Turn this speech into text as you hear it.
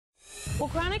Well,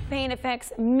 chronic pain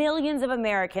affects millions of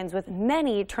Americans, with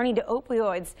many turning to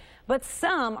opioids, but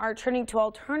some are turning to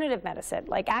alternative medicine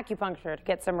like acupuncture to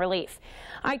get some relief.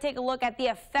 I take a look at the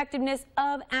effectiveness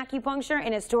of acupuncture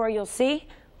in a story you'll see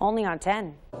only on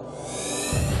 10.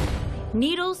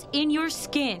 Needles in your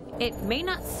skin. It may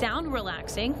not sound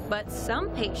relaxing, but some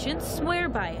patients swear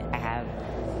by it. I have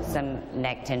some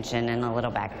neck tension and a little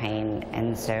back pain,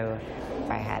 and so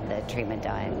I had the treatment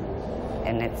done,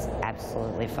 and it's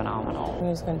absolutely phenomenal.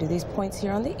 We're just going to do these points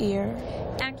here on the ear.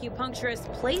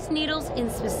 Acupuncturists place needles in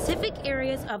specific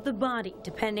areas of the body,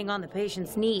 depending on the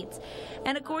patient's needs.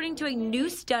 And according to a new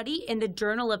study in the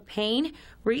Journal of Pain,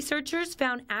 researchers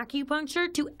found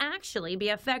acupuncture to actually be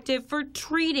effective for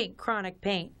treating chronic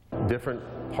pain. Different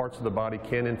parts of the body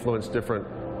can influence different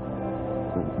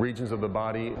regions of the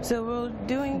body. So we're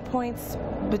doing points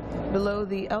below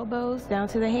the elbows down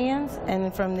to the hands,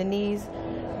 and from the knees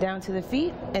down to the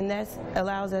feet, and that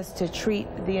allows us to treat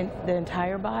the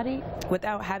entire body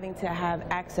without having to have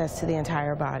access to the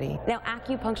entire body. Now,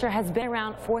 acupuncture has been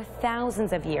around for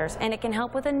thousands of years, and it can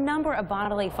help with a number of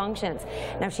bodily functions.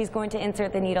 Now, she's going to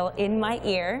insert the needle in my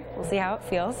ear. We'll see how it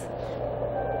feels.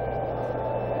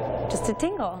 Just a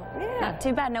tingle. Yeah. Not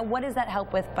too bad. Now, what does that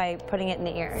help with by putting it in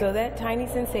the ear? So that tiny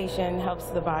sensation helps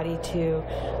the body to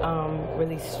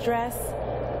release stress,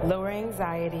 lower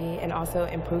anxiety, and also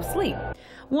improve sleep.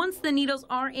 Once the needles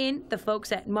are in, the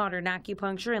folks at Modern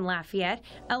Acupuncture in Lafayette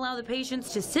allow the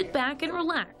patients to sit back and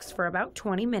relax for about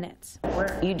 20 minutes.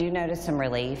 You do notice some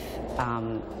relief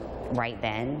right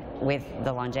then. With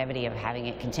the longevity of having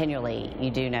it continually, you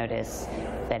do notice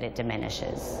that it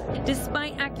diminishes.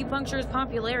 Despite acupuncture's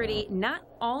popularity, not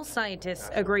all scientists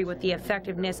agree with the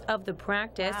effectiveness of the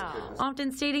practice,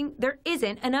 often stating there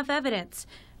isn't enough evidence.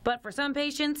 But for some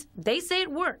patients, they say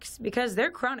it works because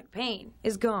their chronic pain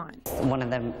is gone. One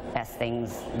of the best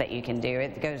things that you can do.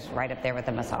 It goes right up there with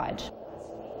a massage.